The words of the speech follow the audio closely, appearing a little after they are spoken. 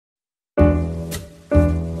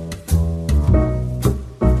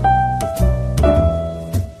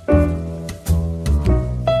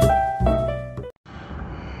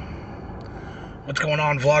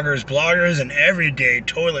lawn vloggers, bloggers, and everyday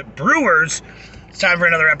toilet brewers. It's time for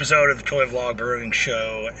another episode of the Toilet Vlog Brewing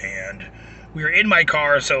Show, and we are in my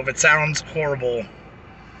car, so if it sounds horrible,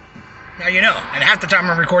 now you know. And half the time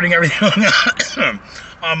I'm recording everything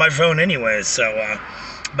on my phone anyways, so,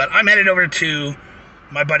 but I'm headed over to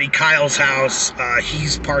my buddy Kyle's house.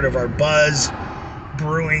 He's part of our B.U.Z.Z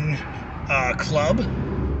brewing club.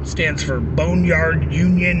 Stands for Boneyard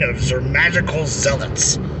Union of Zermagical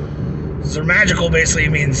Zealots. Zermagical basically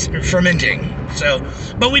means fermenting. So,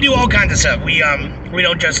 but we do all kinds of stuff. We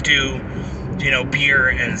don't just do, beer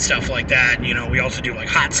and stuff like that. We also do like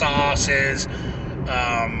hot sauces,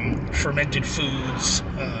 fermented foods.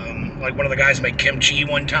 Like one of the guys made kimchi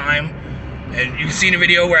one time, and you've seen a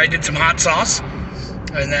video where I did some hot sauce,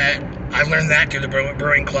 and that I learned that through the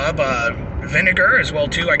brewing club. Vinegar as well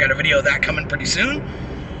too. I got a video of that coming pretty soon.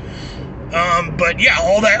 But yeah,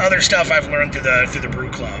 all that other stuff I've learned through the brew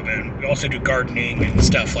club, and we also do gardening and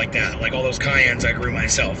stuff like that. Like all those cayennes I grew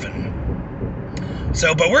myself, and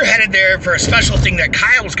so. But we're headed there for a special thing that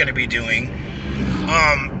Kyle's going to be doing.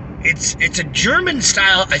 It's a German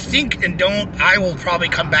style, I think, and I will probably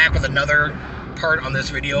come back with another part on this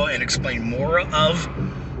video and explain more of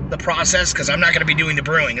the process, because I'm not going to be doing the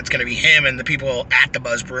brewing. It's going to be him and the people at the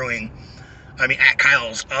B.U.Z.Z Brewing. At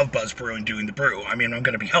Kyle's of B.U.Z.Z Brewing doing the brew. I'm going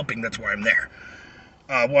to be helping. That's why I'm there.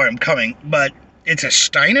 Why I'm coming. But it's a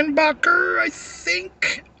steinbacher, I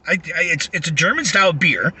think. It's a German style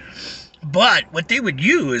beer. But what they would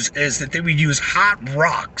use is that they would use hot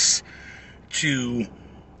rocks to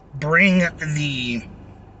bring the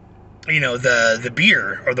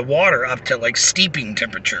beer or the water up to like steeping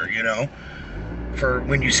temperature, for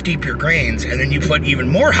when you steep your grains. And then you put even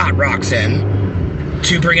more hot rocks in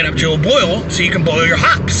to bring it up to a boil so you can boil your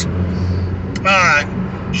hops.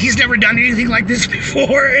 He's never done anything like this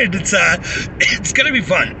before, and it's gonna be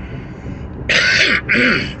fun.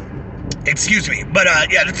 Excuse me. But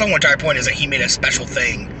yeah, that's the one entire point, is that he made a special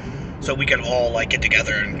thing so we could all get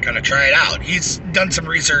together and kind of try it out. He's done some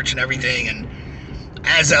research and everything, and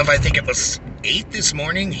as of I think it was 8 this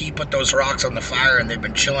morning, he put those rocks on the fire, and they've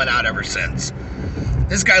been chilling out ever since.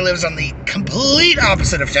 This guy lives on the complete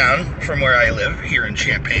opposite of town from where I live, here in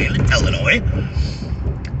Champaign, Illinois.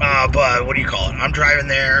 But what do you call it? I'm driving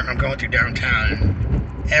there, I'm going through downtown,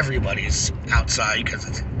 and everybody's outside because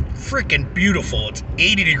it's freaking beautiful. It's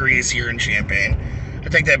 80 degrees here in Champaign. I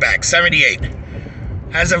take that back, 78.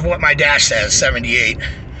 As of what my dash says, 78.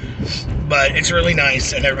 But it's really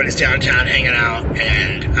nice, and everybody's downtown hanging out,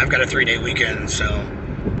 and I've got a 3-day weekend, so...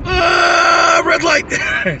 red light!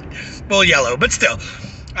 Well, yellow, but still.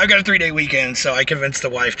 I've got a 3-day weekend, so I convinced the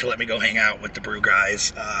wife to let me go hang out with the brew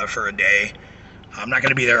guys for a day. I'm not going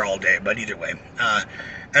to be there all day, but either way.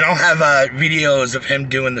 And I'll have videos of him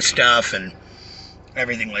doing the stuff and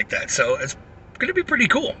everything like that. So it's going to be pretty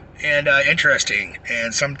cool and interesting,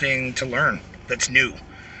 and something to learn that's new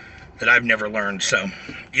that I've never learned. So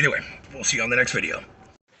either way, we'll see you on the next video.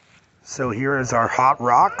 So here is our hot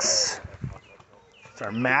rocks. It's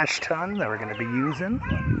our mash tun that we're going to be using.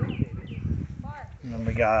 And then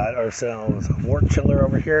we got ourselves a wort chiller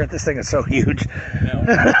over here. This thing is so huge.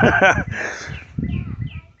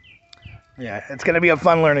 Yeah, it's going to be a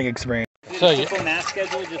fun learning experience. So a simple mass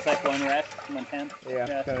schedule, just like one rep, 110.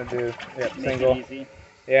 Yeah, I'm gonna do single. Easy.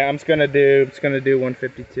 Yeah, I'm just gonna do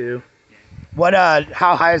 152. What?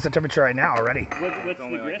 How high is the temperature right now already? What's the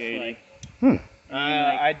like grist 80. like?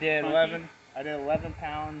 I did 11. I did 11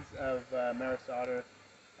 pounds of Marisada,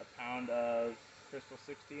 a pound of Crystal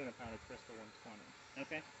 60, and a pound of Crystal 120.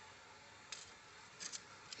 Okay.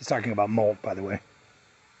 He's talking about malt, by the way.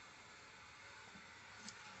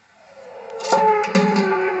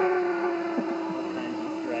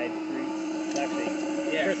 Dried fruit. Actually,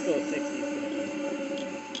 yeah. Crystal 60 is going to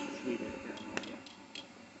be sweeter.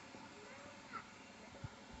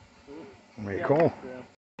 Very cool.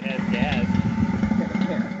 It has gas.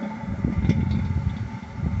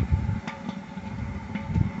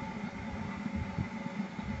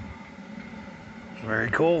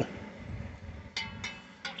 Very cool.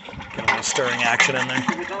 Get a little stirring action in there.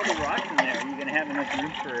 So with all the rocks in there, are you going to have enough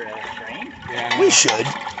room for grain? Yeah. We should.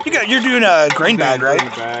 You're doing a grain bag, right?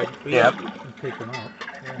 Bag. Yep. Take them out.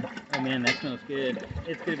 Yeah. Oh man, that smells good.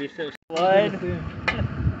 It's going to be so blood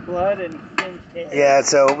and thin taste. Yeah,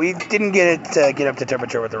 so we didn't get it to get up to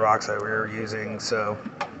temperature with the rocks that we were using, so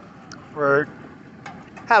we're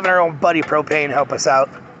having our own buddy propane help us out.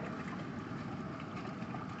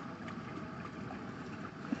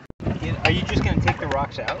 Are you just going to take the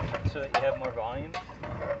rocks out so that you have more volume?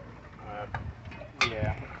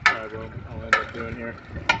 Yeah, I'll end up doing here.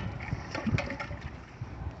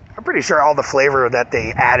 I'm pretty sure all the flavor that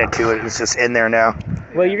they added to it is just in there now.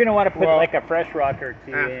 Well, you're gonna want to put Well, like a fresh rock or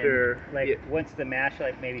two after- in, like yeah. once the mash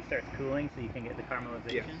like maybe starts cooling, so you can get the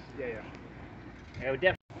caramelization. Yeah. I would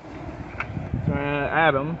definitely. So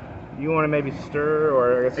add them. You want to maybe stir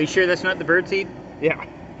or? Are you sure that's not the bird seed? Yeah.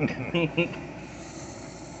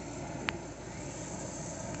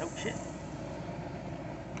 Oh shit.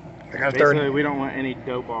 I got Basically, third. we don't want any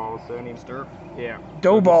dough balls, so any stir. Yeah.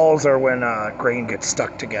 Dough balls are when grain gets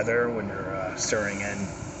stuck together when you're stirring in.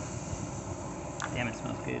 Damn, it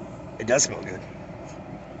smells good. It does smell good.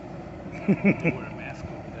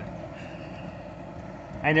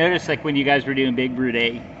 I noticed like when you guys were doing Big Brew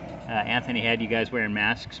Day, Anthony had you guys wearing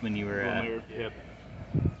masks when you were. Yep.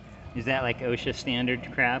 Is that like OSHA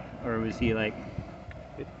standard crap, or was he like?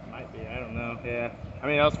 It might be. I don't know. Yeah. I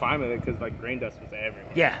mean, I was fine with it because like grain dust was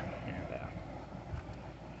everywhere. Yeah.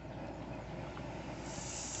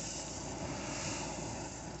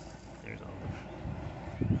 There's all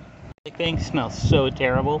the thing smells so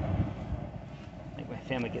terrible. Like my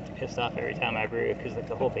family gets pissed off every time I brew because like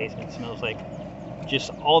the whole basement smells like just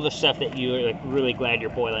all the stuff that you're like really glad you're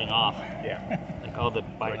boiling off. Yeah. Like all the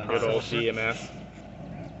Like good old CMS.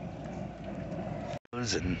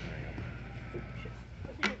 And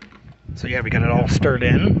so yeah, we got it all stirred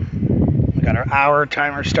in. We got our hour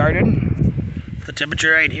timer started. The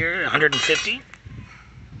temperature right here, 150.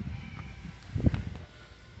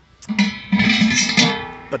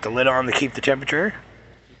 Put the lid on to keep the temperature.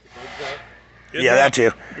 Yeah, that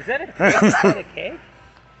too. Is that a cake? Is that a cake?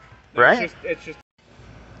 Right? It's just.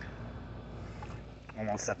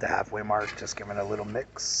 Almost at the halfway mark, just giving it a little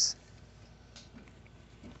mix.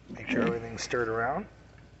 Make sure everything's stirred around.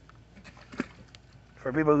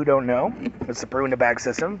 For people who don't know, it's the brew in the bag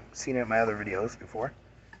system. Seen it in my other videos before.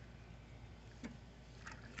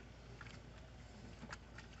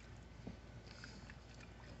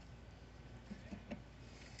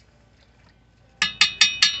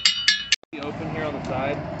 Open here on the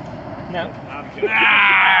side. No. I'm kidding.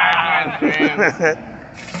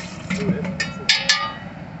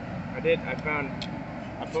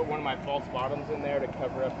 I put one of my false bottoms in there to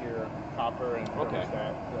cover up your copper and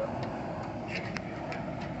thermostat.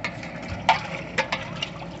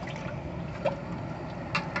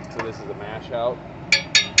 So this is a mash out.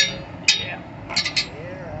 Yeah.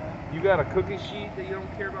 You got a cookie sheet that you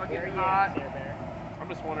don't care about getting hot? I'm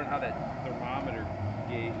just wondering how that thermometer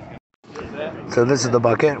gauge is going to. So this is the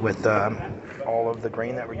bucket with all of the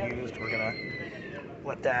grain that we used. We're gonna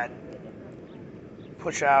let that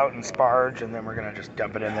push out and sparge, and then we're gonna just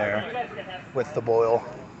dump it in there with the boil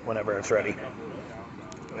whenever it's ready.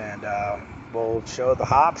 And we'll show the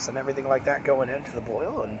hops and everything like that going into the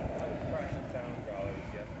boil. And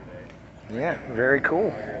yeah, very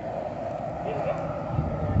cool.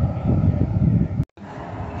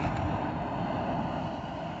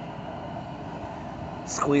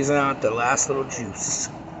 Squeezing out the last little juice.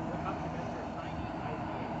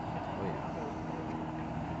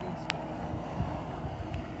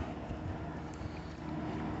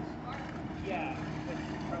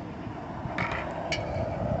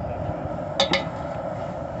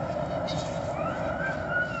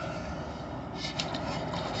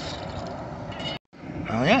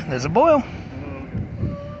 Oh yeah, there's a boil.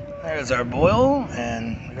 There's our boil,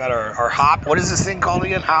 and we got our hop. What is this thing called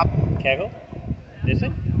again? Hop? Kegel? This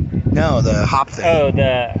one? No, the hop thing. Oh,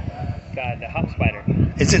 the hop spider.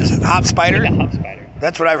 Is it hop spider? The hop spider.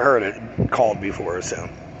 That's what I've heard it called before. So,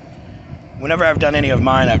 whenever I've done any of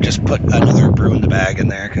mine, I've just put another brew in the bag in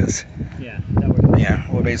there because Yeah, that works. yeah,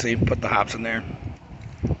 we'll basically put the hops in there.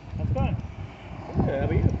 That's fun. Okay, how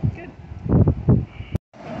about you? Good.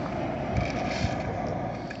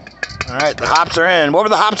 All right, the hops are in. What were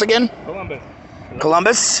the hops again? Columbus.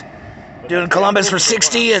 Columbus. Doing Columbus for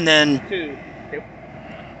 60, and then 2.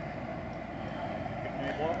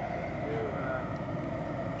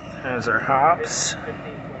 there's our hops.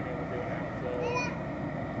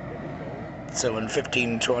 So in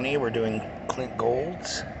 1520, we're doing Clint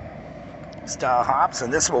Gold's style hops,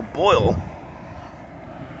 and this will boil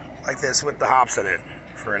like this with the hops in it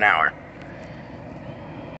for an hour.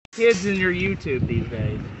 Kids in your YouTube these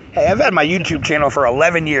days. Hey, I've had my YouTube channel for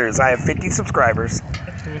 11 years. I have 50 subscribers.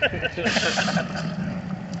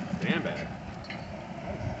 Steinbacher.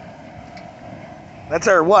 That's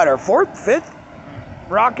our what? Our fourth, fifth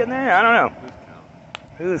rock in there? I don't know.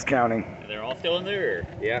 Who's counting? They're all still in there?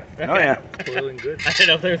 Yeah. Oh yeah. Boiling good. I didn't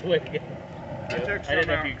know if there was a way to get. I took I didn't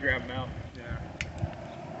know some if you grabbed them out. Yeah.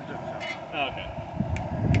 I took some. Oh, okay.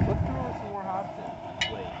 Let's throw some more hops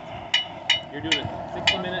in. Wait. You're doing a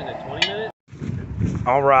 60-minute and a 20-minute?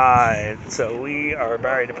 All right. So we are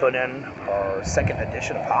about ready to put in our second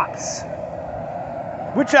edition of hops.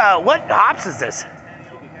 Which what hops is this?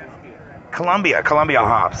 Columbia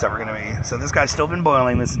hops that we're gonna be. So this guy's still been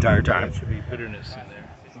boiling this entire time. There should be bitterness in there.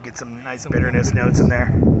 Get some nice bitterness notes in there.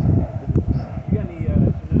 You got any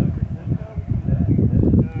Chinook or Simcoe?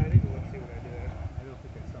 No, I didn't want to see what I did. I don't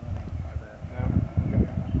think I saw that. No.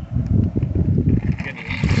 You got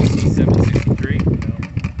any 763?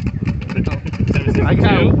 No. I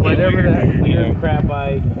got whatever that Yeah. weird crap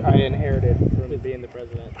I inherited from being the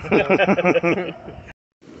president.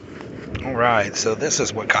 All right, so this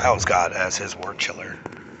is what Kyle's got as his wort chiller.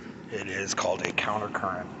 It is called a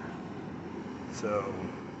countercurrent. So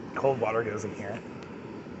cold water goes in here,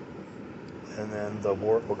 and then the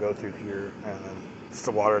wort will go through here, and then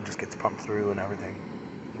the water just gets pumped through and everything.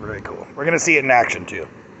 Very cool. We're gonna see it in action too.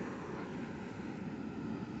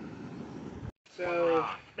 So,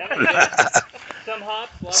 Some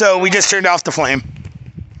hops. So we just turned off the flame.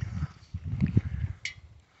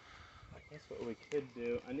 that's what we could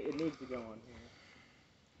do. It needs to go on here.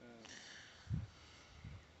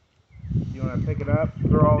 You want to pick it up,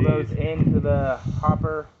 throw all those into the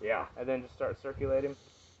hopper, and then just start circulating?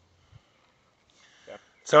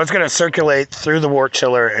 So it's gonna circulate through the wort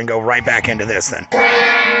chiller and go right back into this then.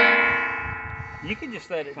 You can just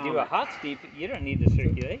let it do a hot steep. You don't need to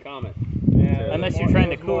circulate. Comment. Unless you're trying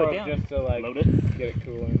to cool it down. Just to like Load it? get it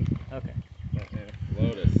cooling. Okay.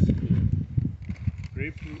 Lotus.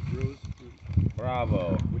 Grapefruit, rose fruit.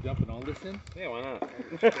 Bravo. We're dumping all this in? Yeah, why not?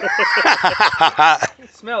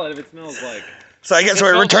 Smell it if it smells like. So I guess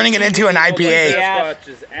we're turning it into an IPA. Yeah.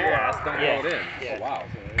 Scotch's ass. Dump Yeah. all it in. Yeah. Oh, wow.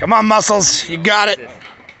 Come on, muscles, you got it.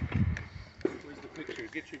 Where's the picture?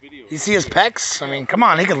 Get your video. You see his pecs? I mean, come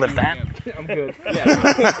on, he can lift that. I'm good.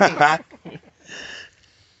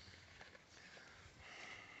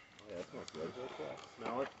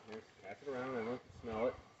 Smell it. Here, pass it around. Everyone can smell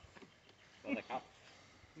it.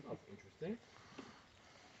 Smells interesting.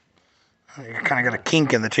 You kind of got a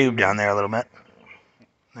kink in the tube down there a little bit.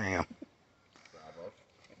 There you go.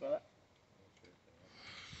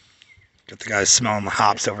 Get the guys smelling the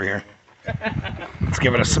hops over here. Let's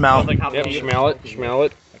give it a smell. Yep, smell it. Smell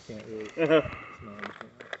it.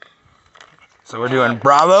 So we're doing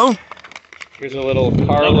Bravo, Here's a little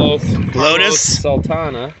Carlos Lotus,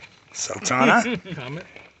 Sultana. Sultana. Comment.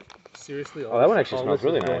 Seriously. Oh, that one actually smells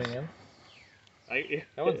really nice.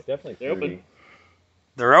 That one's definitely They're fruity. open.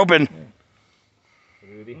 They're open.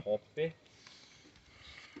 Fruity, hoppy.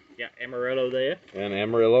 Yeah, Amaretto there. And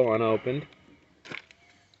Amarillo unopened.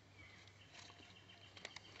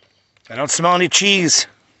 I don't smell any cheese.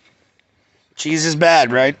 Cheese is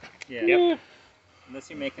bad, right? Yeah. Yep. Unless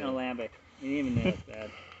you're making a lambic. You didn't even know it's bad.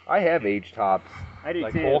 I have aged hops. I do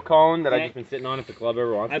Like too. whole cone that Yeah. I've just been sitting on if the club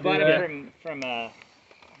ever wants I to do bought that. them from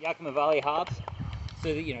Yakima Valley hops,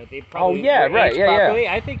 so that they probably yeah, were right, aged yeah, yeah. properly.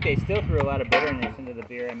 I think they still threw a lot of bitterness into the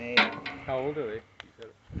beer I made. How old are they?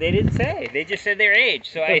 They didn't say. They just said their age,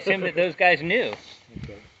 so I assumed that those guys knew.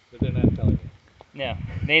 Okay. But they're not telling you. No,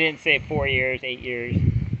 they didn't say 4 years, 8 years.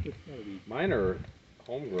 Mine are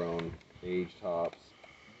homegrown aged hops.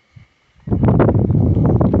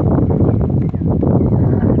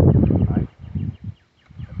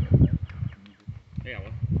 Yeah,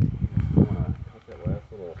 well. I want to cut that last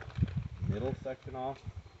little middle section off.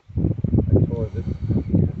 I tore this.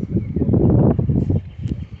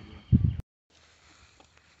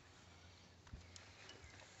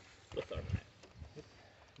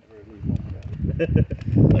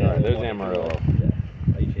 Alright, there's Amarillo.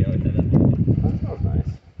 That smells nice.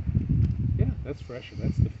 Yeah, that's fresher.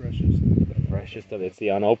 That's the freshest. The freshest of it's the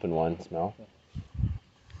unopened one. Smell.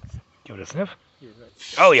 Give it a sniff.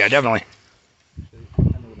 Oh yeah, definitely.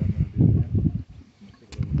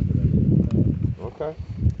 Okay.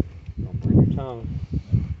 Don't burn your tongue.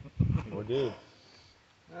 Or do.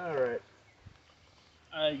 Alright.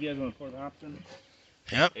 You guys want to pour the hops in?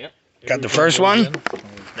 Yep. Got the first one.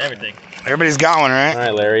 Everything. Everybody's got one, right?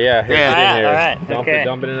 Alright, Larry, yeah. Here, Yeah. get in here. Alright, Dump okay.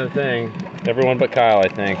 it in the thing. Everyone but Kyle, I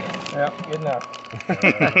think. Yeah, good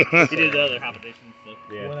enough. You did the other competition stuff.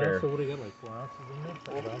 Yeah, What fair. else? So what do you got, like 4 ounces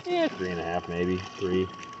in there? Yeah, 3.5 maybe. 3.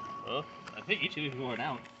 Well, I think each of these wore an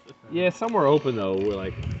ounce. Yeah, some were open though. We're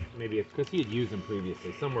like, maybe because he had used them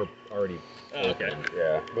previously. Some were already Okay. open.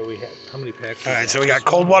 Yeah. But we had, how many packs? All right, so we got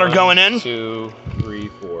cold water going in. 2, 3,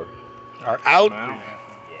 4. Our out. Yeah.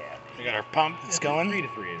 We got our pump that's going. 3 to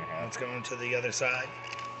 3.5. It's going to the other side.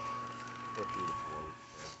 Or 3 to 4.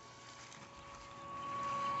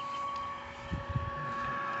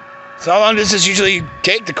 So how long does this usually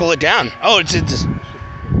take to cool it down? Oh, is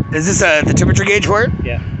this the temperature gauge for it?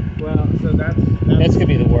 Yeah. Well, so that's Gonna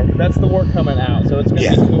be the work. That's the wort coming out, so it's gonna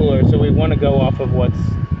Yeah. be cooler. So we want to go off of what's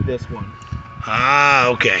this one. Ah,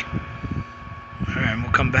 okay. All right,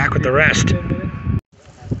 we'll come back with the rest.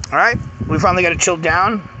 All right, we finally got it chilled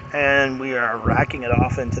down, and we are racking it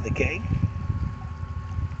off into the keg.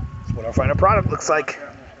 That's what our final product looks like.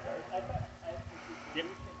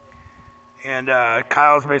 And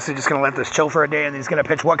Kyle's basically just gonna let this chill for a day, and he's gonna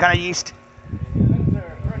pitch what kind of yeast?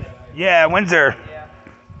 Yeah, Windsor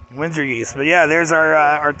yeast. But yeah, there's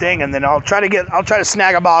our thing, and then I'll try to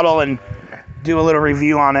snag a bottle and do a little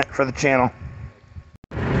review on it for the channel.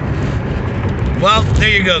 Well, there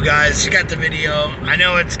you go, guys. You got the video. I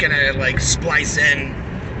know it's gonna like splice in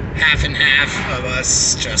half and half of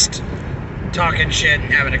us just talking shit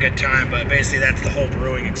and having a good time, but basically that's the whole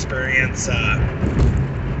brewing experience.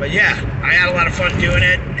 But yeah, I had a lot of fun doing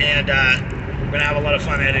it, and I'm gonna have a lot of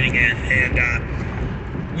fun editing it.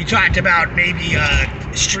 And we talked about maybe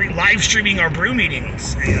live streaming our brew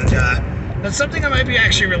meetings, and that's something I might be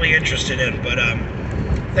actually really interested in. But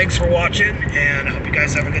thanks for watching, and I hope you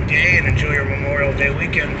guys have a good day and enjoy your Memorial Day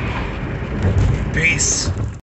weekend. Peace.